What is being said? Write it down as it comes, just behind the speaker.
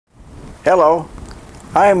Hello,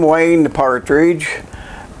 I'm Wayne Partridge,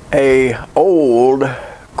 a old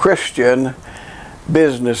Christian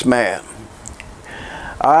businessman.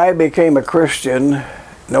 I became a Christian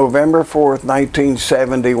November 4th,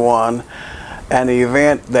 1971, an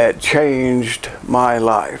event that changed my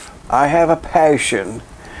life. I have a passion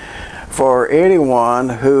for anyone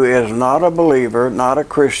who is not a believer, not a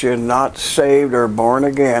Christian, not saved or born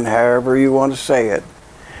again, however you want to say it.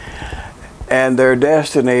 And their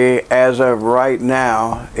destiny as of right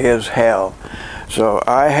now is hell. So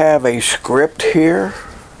I have a script here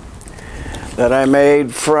that I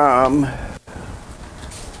made from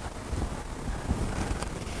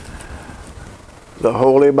the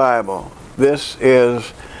Holy Bible. This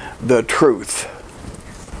is the truth,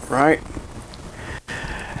 right?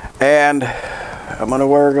 And I'm going to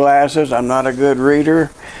wear glasses. I'm not a good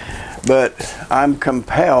reader, but I'm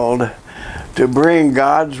compelled to bring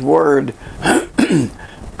God's Word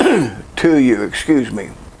to you, excuse me.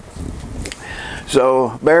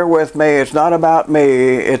 So bear with me. It's not about me,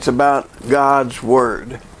 it's about God's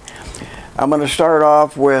Word. I'm going to start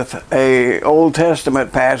off with an Old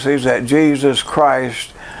Testament passage that Jesus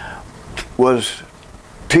Christ was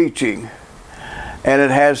teaching. And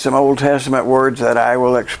it has some Old Testament words that I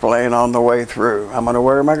will explain on the way through. I'm going to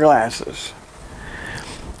wear my glasses.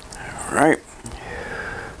 All right.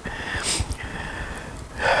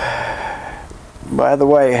 By the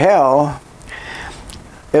way, hell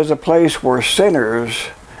is a place where sinners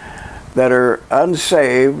that are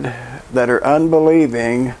unsaved, that are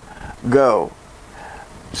unbelieving, go.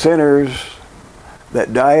 Sinners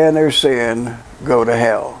that die in their sin go to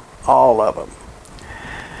hell. All of them.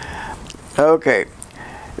 Okay.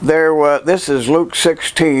 This is Luke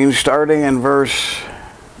 16, starting in verse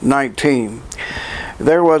 19.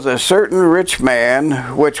 There was a certain rich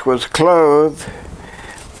man which was clothed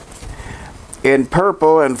in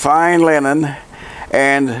purple and fine linen,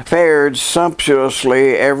 and fared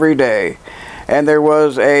sumptuously every day. And there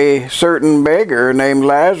was a certain beggar named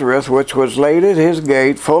Lazarus, which was laid at his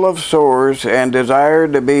gate, full of sores, and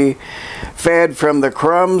desired to be fed from the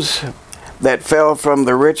crumbs that fell from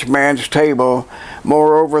the rich man's table.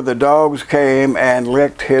 Moreover, the dogs came and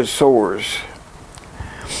licked his sores.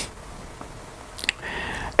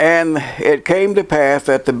 And it came to pass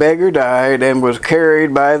that the beggar died and was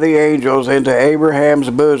carried by the angels into Abraham's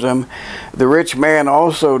bosom. The rich man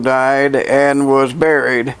also died and was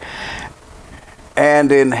buried.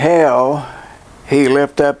 And in hell he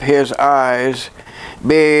lifted up his eyes,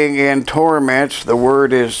 being in torments. The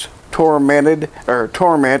word is tormented, or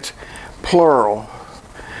torments, plural.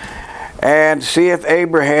 And seeth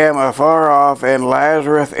Abraham afar off, and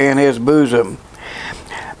Lazarus in his bosom.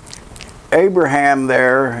 Abraham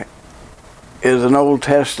there is an Old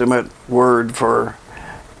Testament word for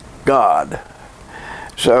God.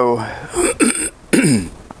 So,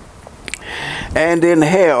 and in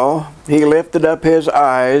hell he lifted up his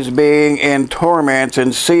eyes, being in torments,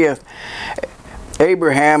 and seeth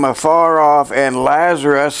Abraham afar off, and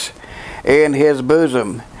Lazarus in his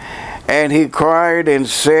bosom. And he cried and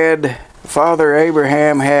said, Father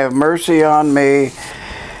Abraham, have mercy on me,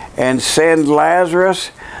 and send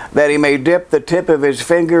Lazarus, that he may dip the tip of his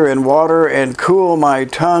finger in water and cool my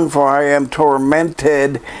tongue, for I am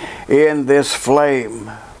tormented in this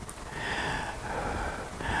flame.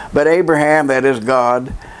 But Abraham, that is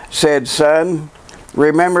God, said, Son,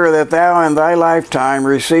 remember that thou in thy lifetime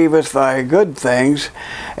receivest thy good things,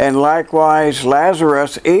 and likewise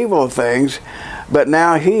Lazarus evil things, but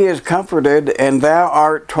now he is comforted, and thou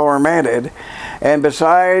art tormented. And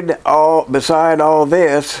beside all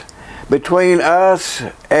this, between us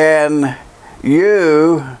and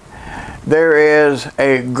you, there is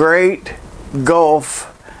a great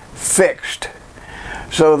gulf fixed,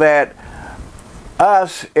 so that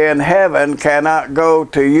us in heaven cannot go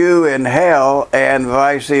to you in hell, and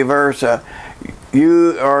vice versa.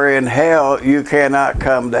 You are in hell, you cannot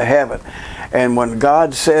come to heaven. And when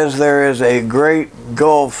God says there is a great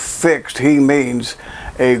gulf fixed, he means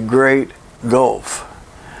a great gulf.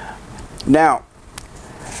 Now,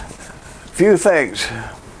 few things.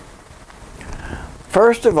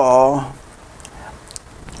 First of all,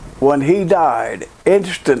 when he died,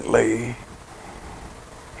 instantly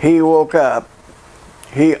he woke up,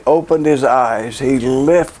 he opened his eyes, he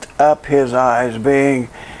lifted up his eyes, being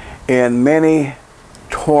in many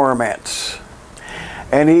torments.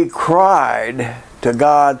 And he cried to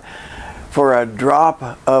God for a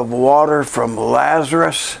drop of water from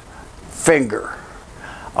Lazarus' finger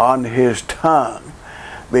on his tongue,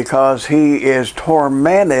 because he is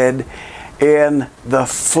tormented in the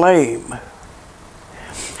flame.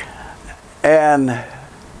 And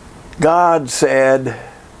God said,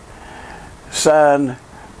 son,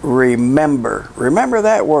 remember. Remember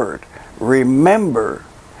that word. Remember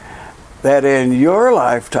that in your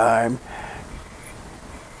lifetime,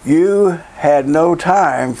 you had no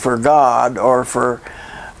time for God or for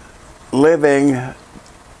living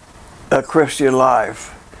a Christian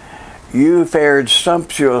life. You fared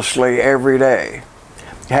sumptuously every day.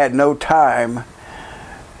 Had no time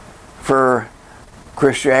for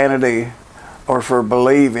Christianity or for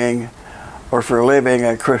believing or for living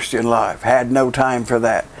a Christian life. Had no time for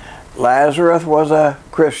that. Lazarus was a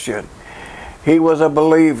Christian. He was a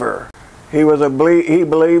believer. He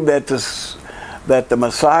believed that the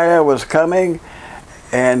Messiah was coming,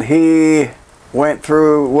 and he went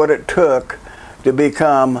through what it took to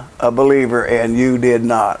become a believer, and you did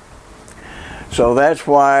not. So that's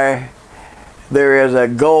why there is a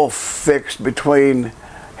gulf fixed between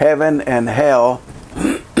heaven and hell,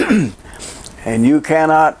 and you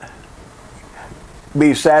cannot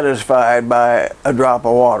be satisfied by a drop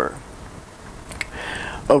of water.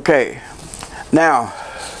 Okay, now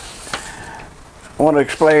I want to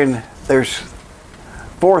explain. There's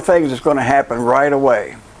 4 things that's going to happen right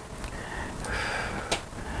away.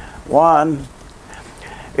 One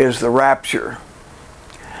is the rapture.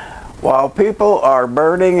 While people are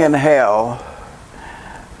burning in hell,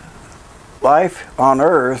 life on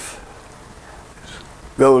earth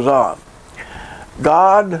goes on.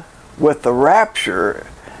 God, with the rapture,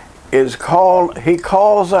 he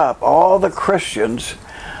calls up all the Christians,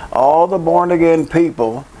 all the born-again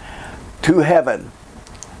people, to heaven.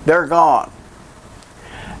 They're gone.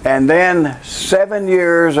 And then 7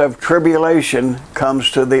 years of tribulation comes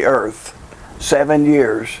to the earth. 7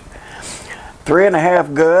 years.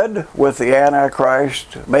 3.5 good with the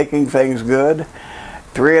Antichrist making things good.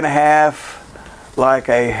 3.5 like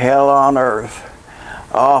a hell on earth.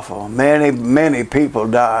 Awful. Many people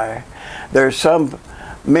die. There's some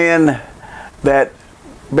men that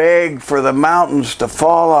beg for the mountains to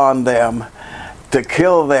fall on them, to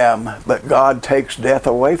kill them, but God takes death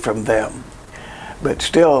away from them. But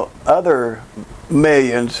still other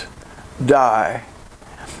millions die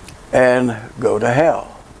and go to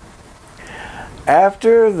hell.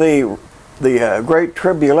 After the Great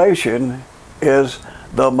Tribulation is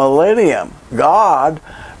the millennium. God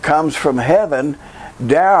comes from heaven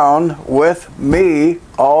down with me,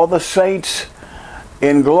 all the saints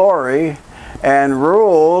in glory, and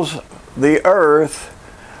rules the earth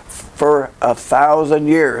for 1,000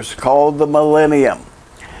 years, called the millennium.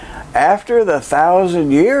 After the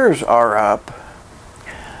 1,000 years are up,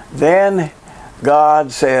 then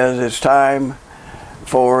God says it's time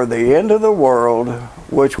for the end of the world,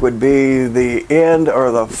 which would be the end or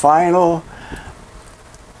the final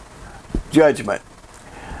judgment.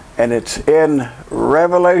 And it's in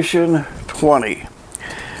Revelation 20.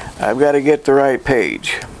 I've got to get the right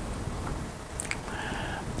page.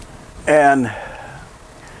 And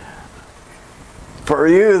for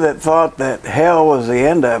you that thought that hell was the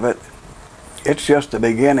end of it, it's just the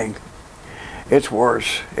beginning. It's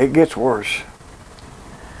worse. It gets worse.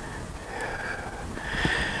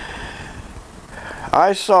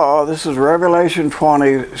 I saw, this is Revelation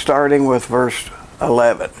 20, starting with verse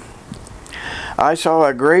 11. I saw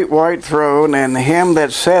a great white throne, and him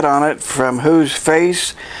that sat on it, from whose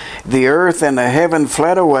face the earth and the heaven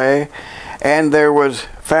fled away, and there was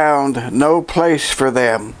found no place for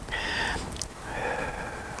them.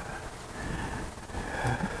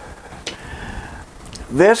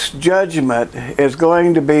 This judgment is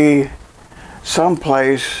going to be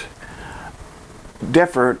someplace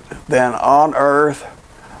different than on earth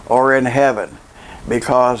or in heaven,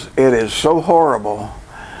 because it is so horrible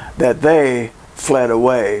that they fled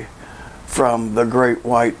away from the great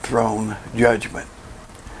white throne judgment.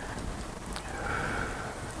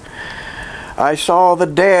 I saw the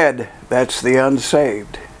dead, that's the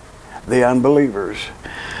unsaved, the unbelievers,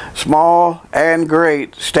 small and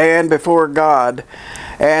great, stand before God,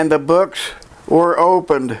 and the books were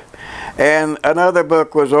opened, and another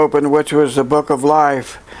book was opened, which was the book of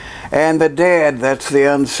life. And the dead, that's the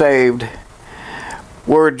unsaved,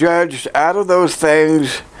 were judged out of those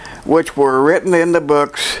things which were written in the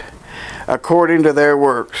books according to their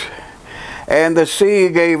works. And the sea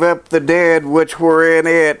gave up the dead which were in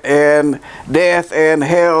it, and death and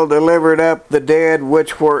hell delivered up the dead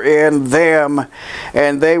which were in them,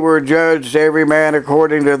 and they were judged every man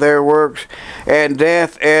according to their works. And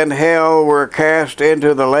death and hell were cast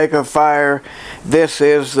into the lake of fire. This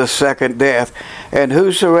is the second death. And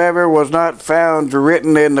whosoever was not found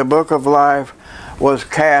written in the book of life was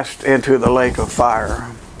cast into the lake of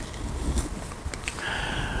fire.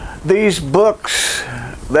 These books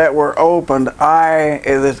that were opened,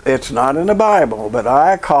 it's not in the Bible, but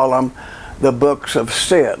I call them the books of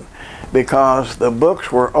sin, because the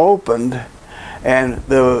books were opened and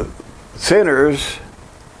the sinners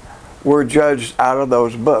were judged out of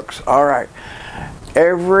those books. All right.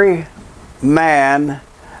 Every man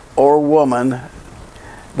or woman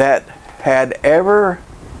that had ever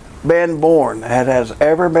been born, that has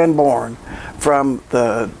ever been born from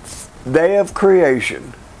the day of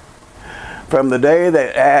creation, from the day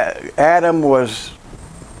that Adam was,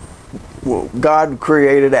 God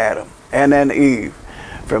created Adam and then Eve.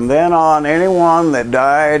 From then on, anyone that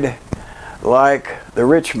died like the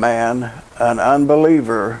rich man, an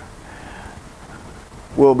unbeliever,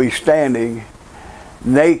 will be standing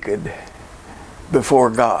naked before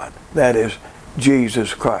God. That is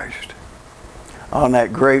Jesus Christ. On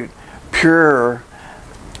that great, pure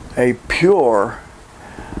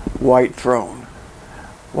white throne.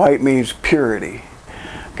 White means purity.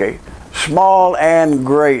 Okay. Small and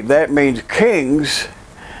great. That means kings,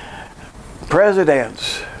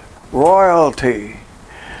 presidents, royalty,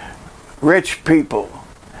 rich people.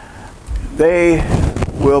 They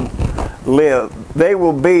will live. They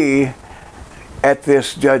will be at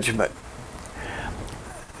this judgment.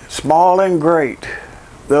 Small and great.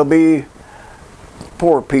 There'll be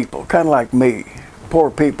poor people, kind of like me.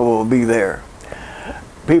 Poor people will be there.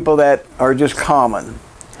 People that are just common.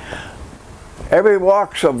 Every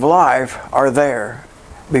walks of life are there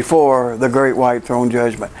before the great white throne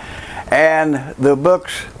judgment. And the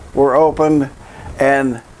books were opened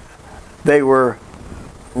and they were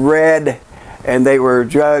read and they were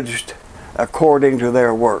judged according to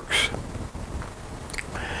their works.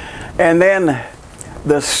 And then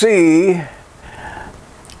the sea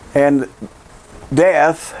and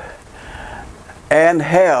death and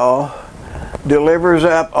hell delivers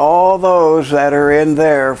up all those that are in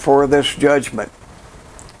there for this judgment.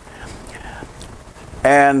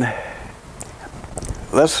 And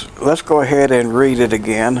let's go ahead and read it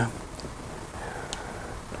again.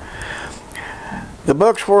 The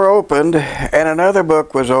books were opened, and another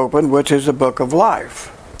book was opened, which is the book of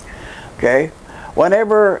life. Okay?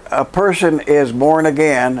 Whenever a person is born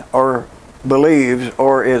again, or believes,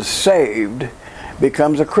 or is saved,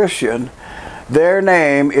 becomes a Christian, their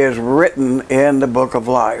name is written in the book of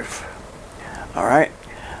life. All right?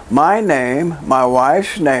 My name, my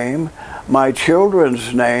wife's name, my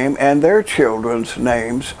children's name, and their children's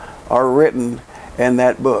names are written in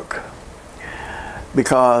that book.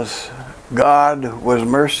 Because God was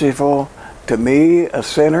merciful to me, a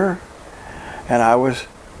sinner, and I was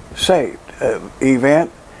saved. An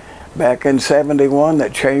event back in '71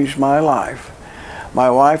 that changed my life. My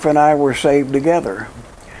wife and I were saved together.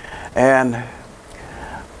 And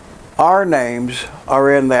our names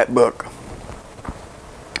are in that book.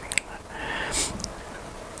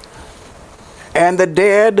 And the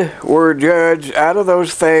dead were judged out of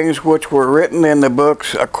those things which were written in the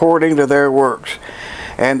books according to their works.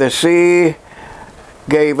 And the sea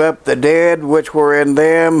gave up the dead which were in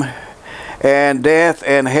them, and death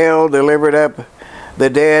and hell delivered up the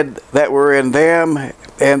dead that were in them,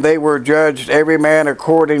 and they were judged every man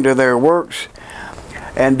according to their works.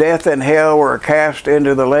 And death and hell were cast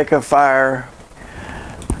into the lake of fire,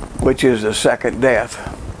 which is the second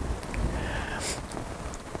death.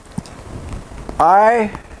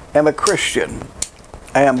 I am a Christian.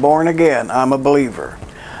 I am born again. I'm a believer.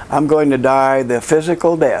 I'm going to die the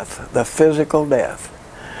physical death. The physical death.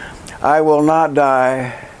 I will not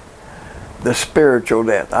die the spiritual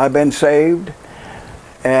death. I've been saved,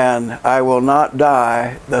 and I will not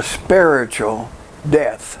die the spiritual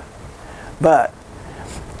death. But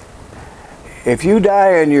if you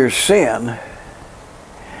die in your sin,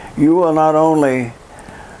 you will not only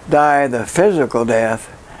die the physical death,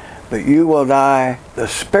 but you will die the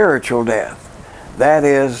spiritual death. That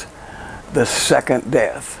is the second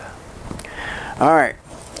death. All right.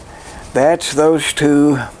 That's those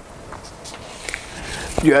two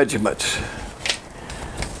judgments.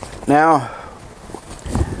 Now,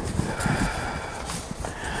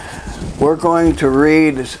 we're going to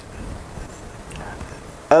read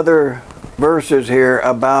other verses here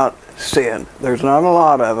about sin. There's not a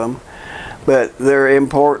lot of them, but they're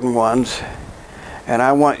important ones. And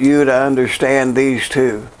I want you to understand these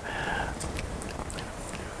two.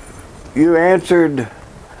 You answered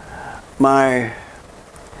my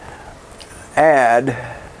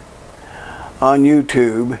ad on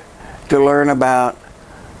YouTube to learn about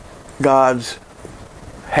God's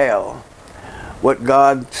hell. What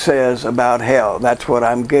God says about hell. That's what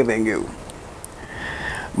I'm giving you.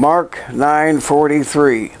 Mark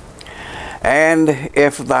 9:43. And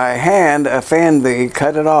if thy hand offend thee,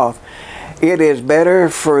 cut it off. it is better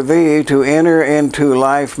for thee to enter into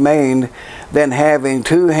life maimed than having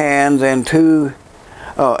two hands and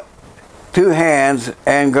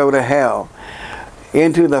go to hell,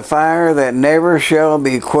 into the fire that never shall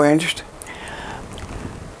be quenched,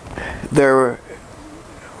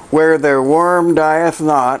 where their worm dieth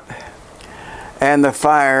not, and the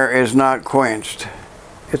fire is not quenched.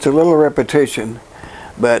 It's a little repetition,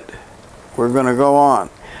 but we're going to go on.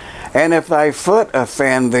 And if thy foot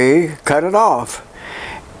offend thee, cut it off.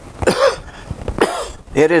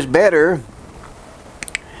 It is better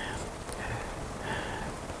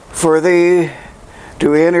for thee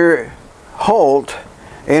to enter halt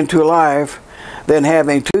into life than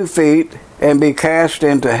having 2 feet and be cast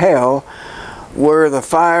into hell, where the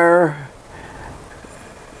fire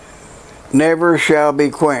never shall be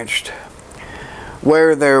quenched,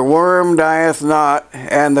 where their worm dieth not,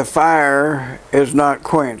 and the fire is not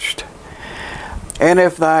quenched. And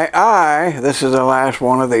if thy eye, this is the last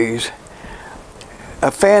one of these,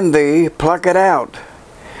 offend thee, pluck it out.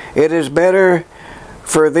 It is better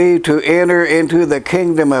for thee to enter into the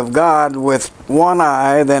kingdom of God with one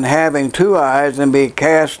eye than having 2 eyes and be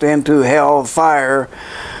cast into hell fire,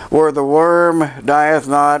 where the worm dieth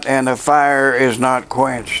not and the fire is not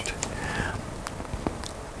quenched.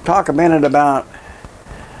 Talk a minute about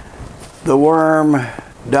the worm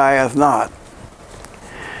dieth not.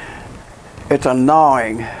 It's a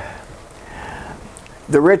gnawing.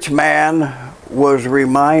 The rich man was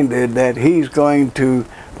reminded that he's going to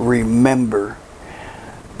remember.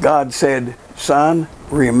 God said, son,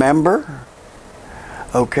 remember?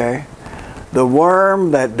 Okay. The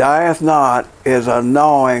worm that dieth not is a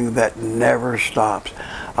gnawing that never stops.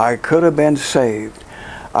 I could have been saved.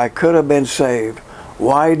 I could have been saved.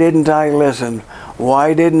 Why didn't I listen?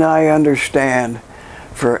 Why didn't I understand?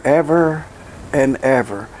 Forever and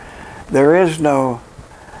ever. There is no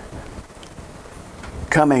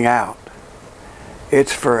coming out.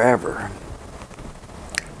 It's forever.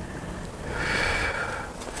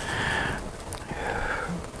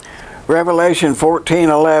 Revelation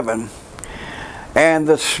 14:11. And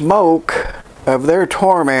the smoke of their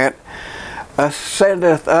torment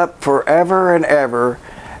ascendeth up forever and ever,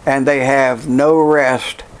 and they have no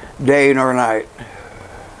rest day nor night.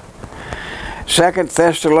 2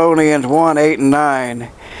 Thessalonians 1:8-9.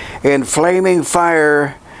 In flaming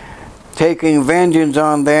fire, taking vengeance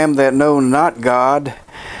on them that know not God,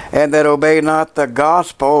 and that obey not the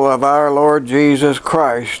gospel of our Lord Jesus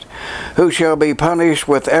Christ, who shall be punished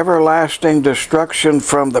with everlasting destruction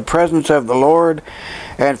from the presence of the Lord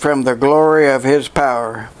and from the glory of his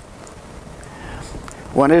power.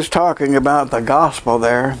 When it's talking about the gospel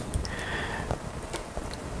there,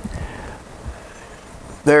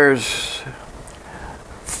 there's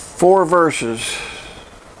 4 verses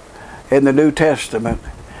in the New Testament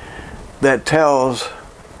that tells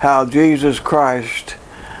how Jesus Christ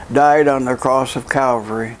died on the cross of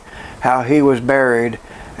Calvary, how he was buried,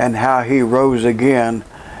 and how he rose again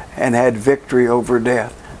and had victory over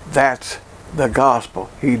death. That's the gospel.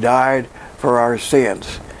 He died for our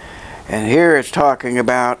sins. And here it's talking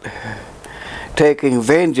about taking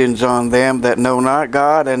vengeance on them that know not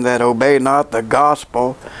God and that obey not the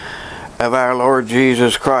gospel of our Lord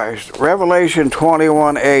Jesus Christ. Revelation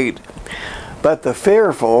 21:8. But the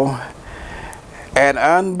fearful and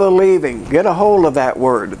unbelieving, get a hold of that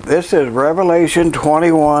word. This is Revelation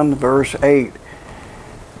 21 verse 8.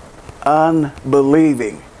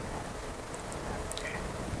 Unbelieving.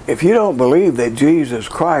 If you don't believe that Jesus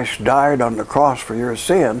Christ died on the cross for your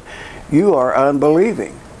sin, you are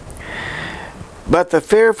unbelieving. But the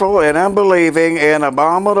fearful and unbelieving and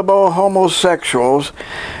abominable homosexuals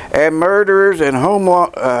and murderers and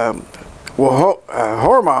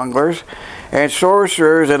whoremongers and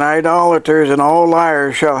sorcerers and idolaters and all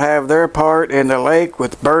liars shall have their part in the lake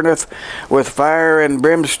which burneth with fire and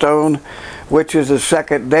brimstone, which is the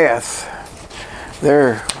second death.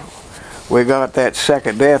 There we got that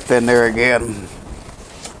second death in there again.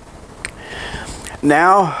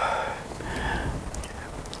 Now,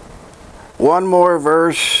 one more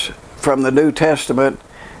verse from the New Testament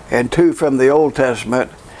and 2 from the Old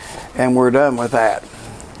Testament, and we're done with that.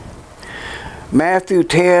 Matthew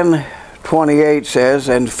 10:28 says,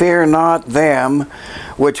 and fear not them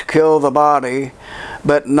which kill the body,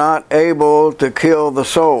 but not able to kill the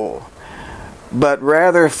soul, but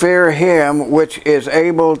rather fear him which is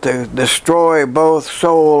able to destroy both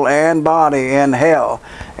soul and body in hell,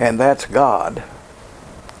 and that's God.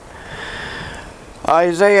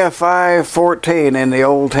 Isaiah 5:14 in the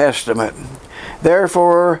Old Testament.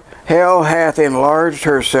 Therefore hell hath enlarged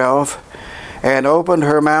herself, and opened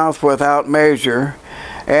her mouth without measure,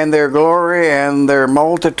 and their glory and their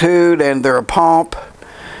multitude and their pomp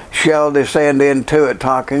shall descend into it,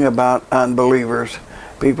 talking about unbelievers,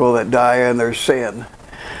 people that die in their sin.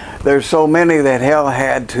 There's so many that hell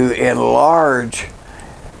had to enlarge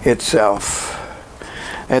itself.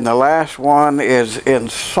 And the last one is in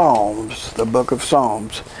Psalms, the book of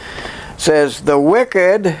Psalms. It says, the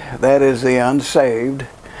wicked, that is the unsaved,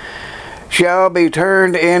 shall be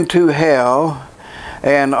turned into hell,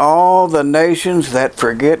 and all the nations that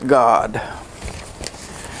forget God.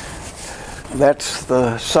 That's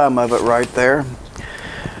the sum of it right there.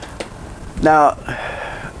 Now,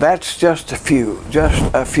 that's just a few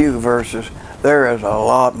verses. There is a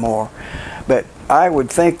lot more. But I would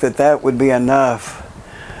think that that would be enough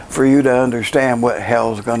for you to understand what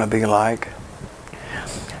hell's going to be like.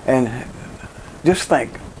 And just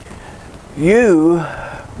think, you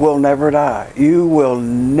will never die. You will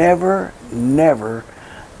never, never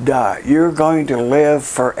die. You're going to live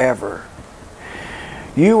forever.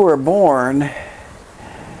 You were born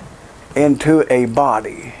into a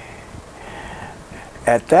body.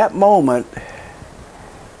 At that moment,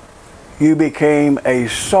 you became a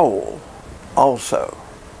soul also.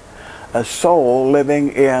 A soul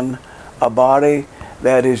living in a body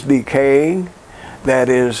that is decaying, that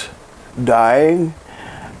is dying.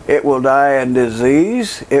 It will die in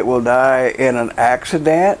disease. It will die in an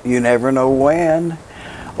accident. You never know when.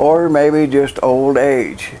 Or maybe just old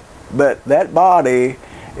age. But that body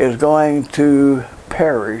is going to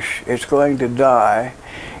perish. It's going to die.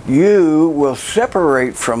 You will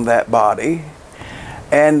separate from that body,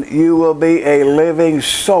 and you will be a living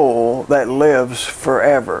soul that lives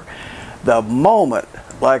forever. The moment,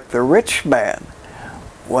 like the rich man,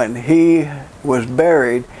 when he was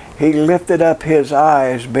buried, he lifted up his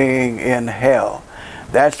eyes being in hell.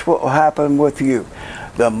 That's what will happen with you.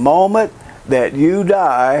 The moment that you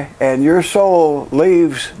die and your soul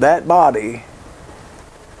leaves that body,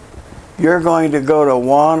 you're going to go to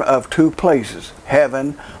one of two places,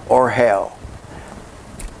 heaven or hell.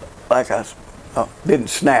 Like didn't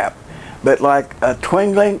snap, but like a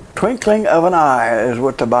twinkling of an eye is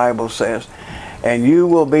what the Bible says. And you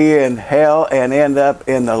will be in hell and end up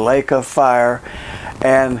in the lake of fire.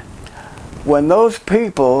 And when those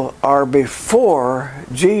people are before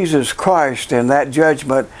Jesus Christ in that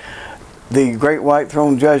judgment, the great white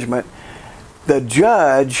throne judgment, the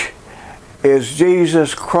judge is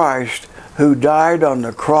Jesus Christ, who died on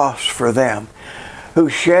the cross for them, who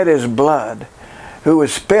shed his blood, who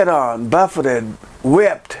was spit on, buffeted,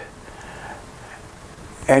 whipped,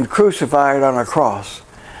 and crucified on a cross,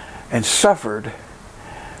 and suffered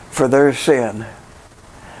for their sin,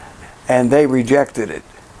 and they rejected it.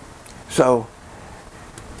 So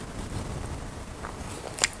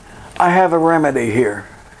I have a remedy here.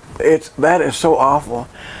 That is so awful.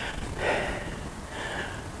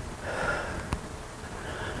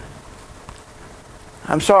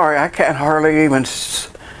 I'm sorry, I can't hardly even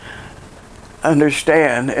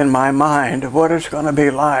understand in my mind what it's going to be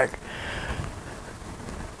like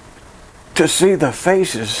to see the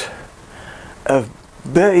faces of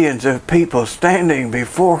billions of people standing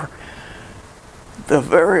before the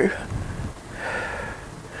very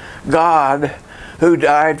God who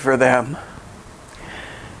died for them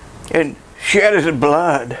and shed his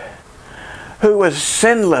blood, who was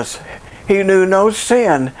sinless. He knew no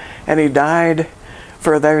sin, and he died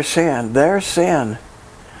for their sin. Their sin.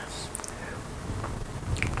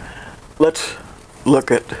 Let's look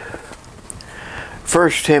at 1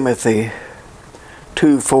 Timothy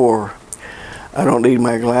 2:4. I don't need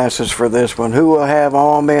my glasses for this one. Who will have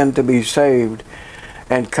all men to be saved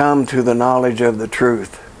and come to the knowledge of the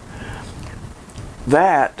truth.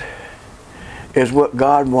 That is what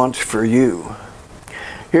God wants for you.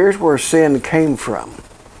 Here's where sin came from.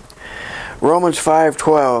 Romans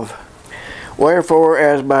 5:12. Wherefore,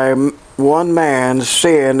 as by one man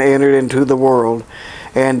sin entered into the world,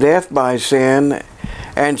 and death by sin,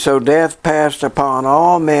 and so death passed upon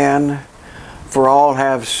all men, for all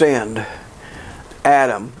have sinned.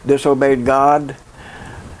 Adam disobeyed God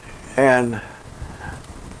and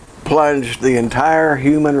plunged the entire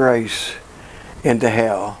human race into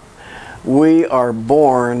hell. We are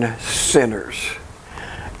born sinners,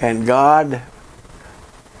 and God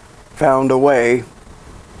found a way.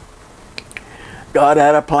 God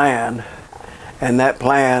had a plan, and that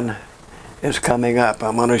plan is coming up.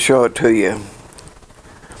 I'm going to show it to you.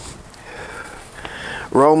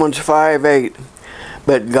 Romans 5:8.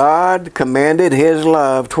 But God commended his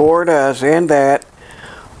love toward us in that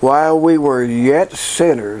while we were yet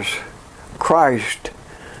sinners, Christ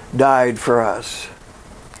died for us.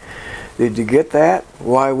 Did you get that?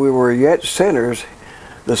 While we were yet sinners,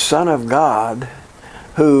 the Son of God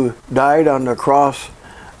who died on the cross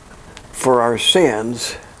for our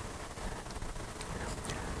sins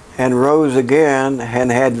and rose again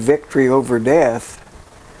and had victory over death,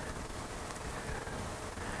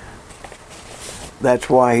 that's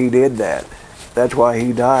why he did that. That's why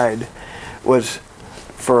he died, was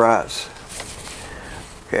for us.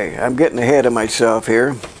 Okay, I'm getting ahead of myself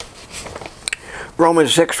here.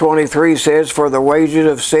 Romans 6:23 says, "For the wages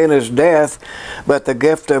of sin is death, but the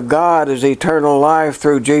gift of God is eternal life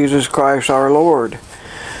through Jesus Christ our Lord."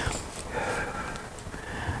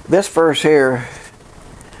 This verse here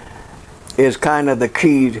is kind of the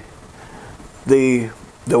key, the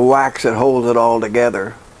wax that holds it all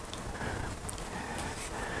together.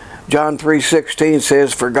 John 3:16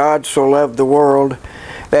 says, "For God so loved the world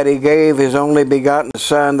that he gave his only begotten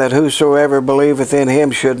Son, that whosoever believeth in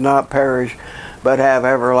him should not perish, but have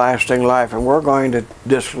everlasting life." And we're going to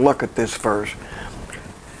just look at this verse.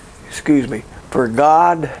 Excuse me. For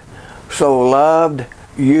God so loved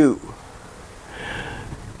you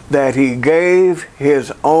that he gave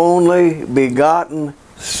his only begotten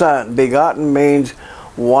Son. Begotten means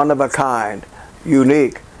one of a kind,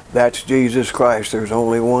 unique. That's Jesus Christ. There's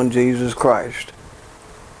only one Jesus Christ.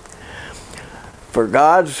 For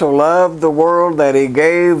God so loved the world that he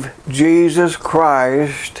gave Jesus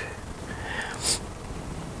Christ,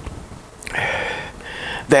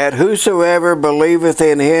 that whosoever believeth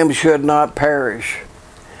in him should not perish.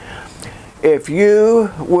 If you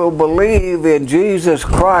will believe in Jesus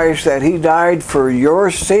Christ, that he died for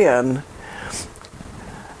your sin,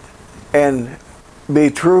 and be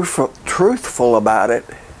truthful about it,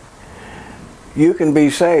 you can be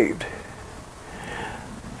saved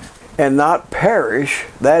and not perish.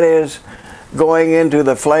 That is, going into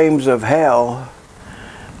the flames of hell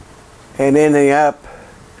and ending up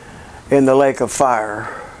in the lake of fire,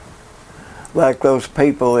 like those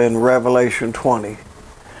people in Revelation 20.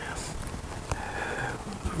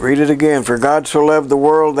 Read it again. For God so loved the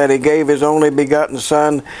world that he gave his only begotten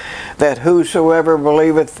Son, that whosoever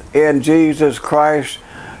believeth in Jesus Christ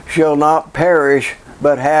shall not perish,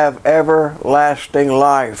 but have everlasting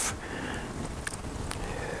life.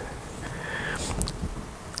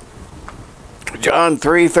 John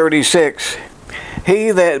 3:36. He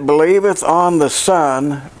that believeth on the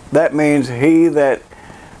Son, that means he that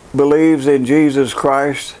believes in Jesus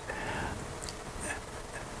Christ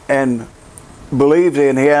and believes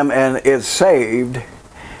in him and is saved,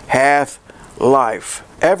 hath life,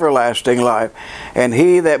 everlasting life. And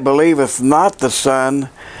he that believeth not the Son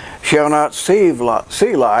shall not see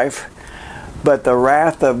life, but the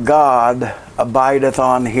wrath of God abideth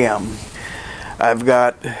on him. I've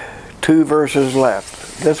got 2 verses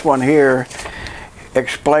left. This one here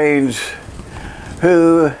explains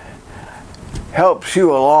who helps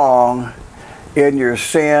you along in your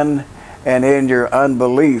sin and in your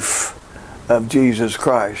unbelief of Jesus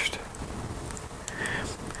Christ.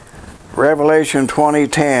 Revelation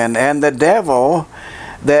 20:10, "And the devil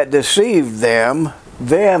that deceived them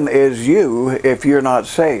is you if you're not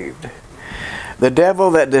saved. The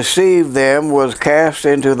devil that deceived them was cast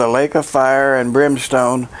into the lake of fire and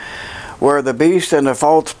brimstone, where the beast and the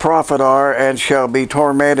false prophet are, and shall be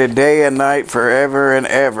tormented day and night forever and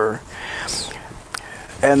ever."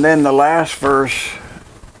 And then the last verse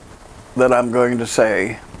that I'm going to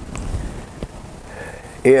say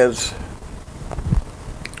is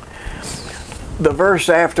the verse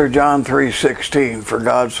after John 3:16, "For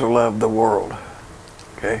God so loved the world."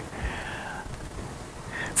 Okay?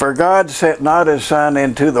 "For God sent not his Son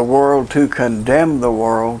into the world to condemn the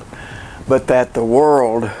world, but that the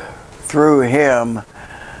world through him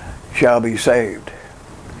shall be saved."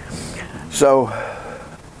 So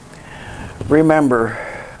remember,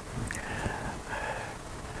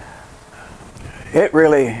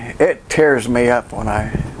 it tears me up when I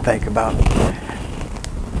think about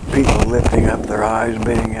people lifting up their eyes,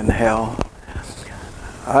 being in hell.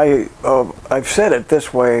 I've said it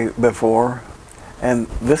this way before, and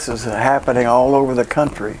this is happening all over the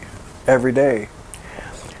country every day.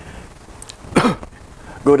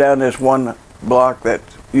 Go down this one block that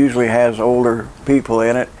usually has older people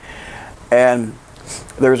in it, and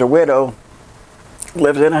there's a widow,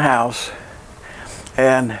 lives in a house,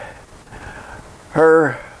 and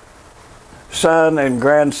her son and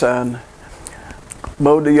grandson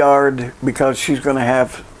mowed the yard because she's going to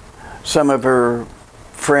have some of her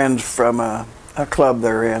friends from a club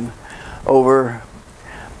they're in over,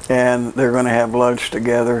 and they're going to have lunch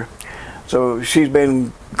together. So she's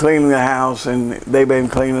been cleaning the house, and they've been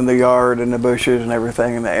cleaning the yard and the bushes and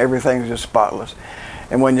everything, and everything's just spotless.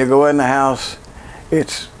 And when you go in the house,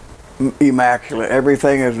 it's immaculate.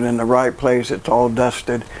 Everything is in the right place. It's all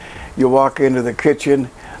dusted. You walk into the kitchen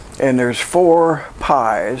and there's 4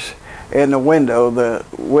 pies in the window. The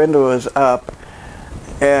window is up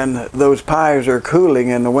and those pies are cooling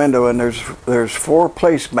in the window, and there's 4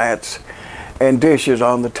 placemats and dishes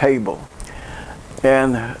on the table.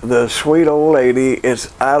 And the sweet old lady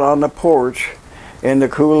is out on the porch in the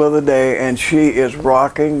cool of the day, and she is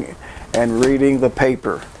rocking and reading the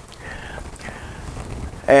paper.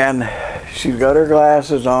 And she's got her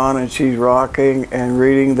glasses on and she's rocking and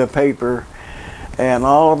reading the paper, and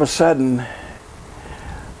all of a sudden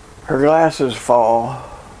her glasses fall,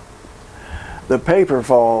 the paper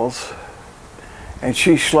falls, and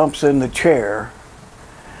she slumps in the chair.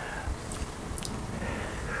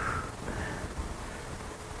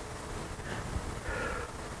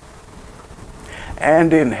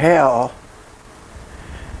 And in hell,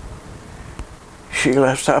 she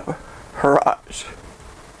lifts up her eyes.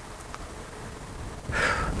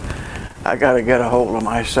 I got to get a hold of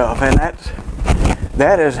myself. And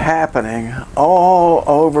that is happening all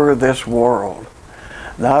over this world.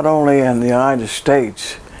 Not only in the United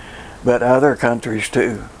States, but other countries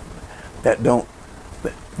too, that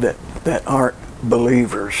aren't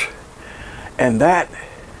believers. And that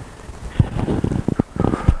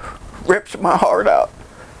rips my heart out.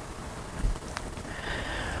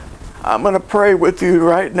 I'm going to pray with you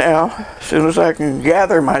right now as soon as I can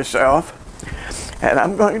gather myself, and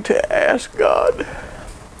I'm going to ask God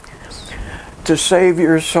to save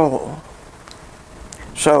your soul.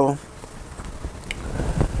 So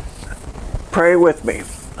pray with me,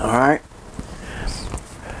 all right?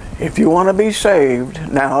 If you want to be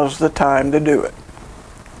saved, now's the time to do it.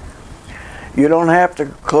 You don't have to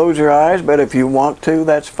close your eyes, but if you want to,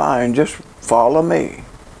 that's fine. Just follow me.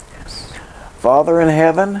 Father in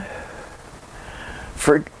heaven,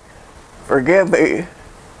 forgive me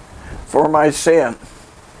for my sin.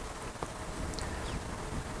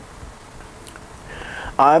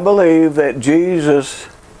 I believe that Jesus,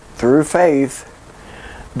 through faith,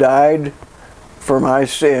 died for my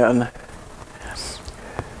sin.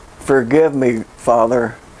 Forgive me,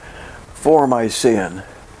 Father, for my sin.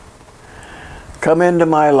 Come into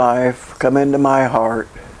my life, come into my heart,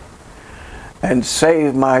 and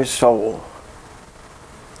save my soul.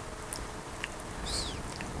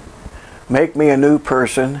 Make me a new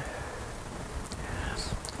person.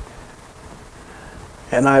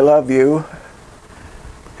 And I love you,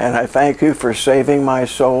 and I thank you for saving my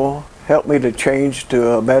soul. Help me to change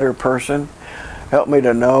to a better person. Help me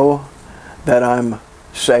to know that I'm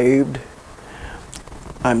saved.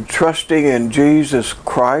 I'm trusting in Jesus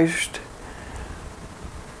Christ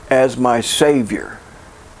as my Savior,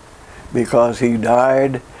 because He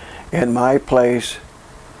died in my place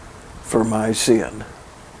for my sin.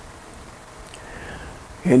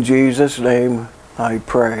 In Jesus' name I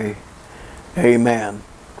pray. Amen.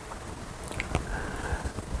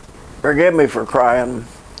 Forgive me for crying.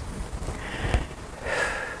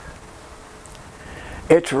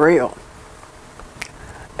 It's real.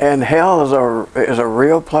 And hell is a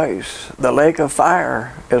real place. The lake of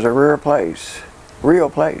fire is a real place.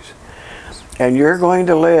 Real place. And you're going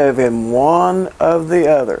to live in one of the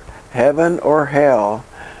other, heaven or hell,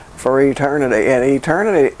 for eternity. And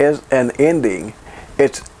eternity is an ending.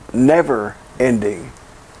 It's never ending.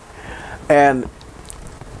 And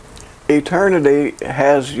eternity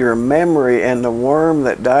has your memory, and the worm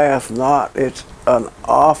that dieth not. It's an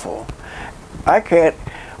awful.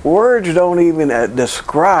 Words don't even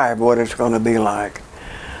describe what it's going to be like.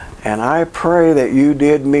 And I pray that you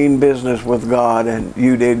did mean business with God and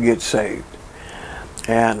you did get saved.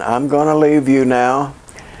 And I'm going to leave you now.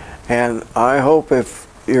 And I hope if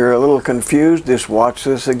you're a little confused, just watch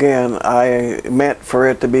this again. I meant for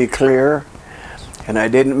it to be clear. And I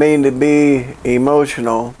didn't mean to be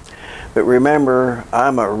emotional. But remember,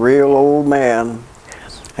 I'm a real old man.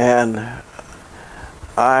 And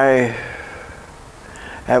I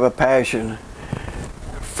have a passion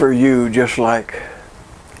for you just like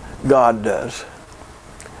God does.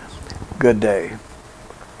 Good day.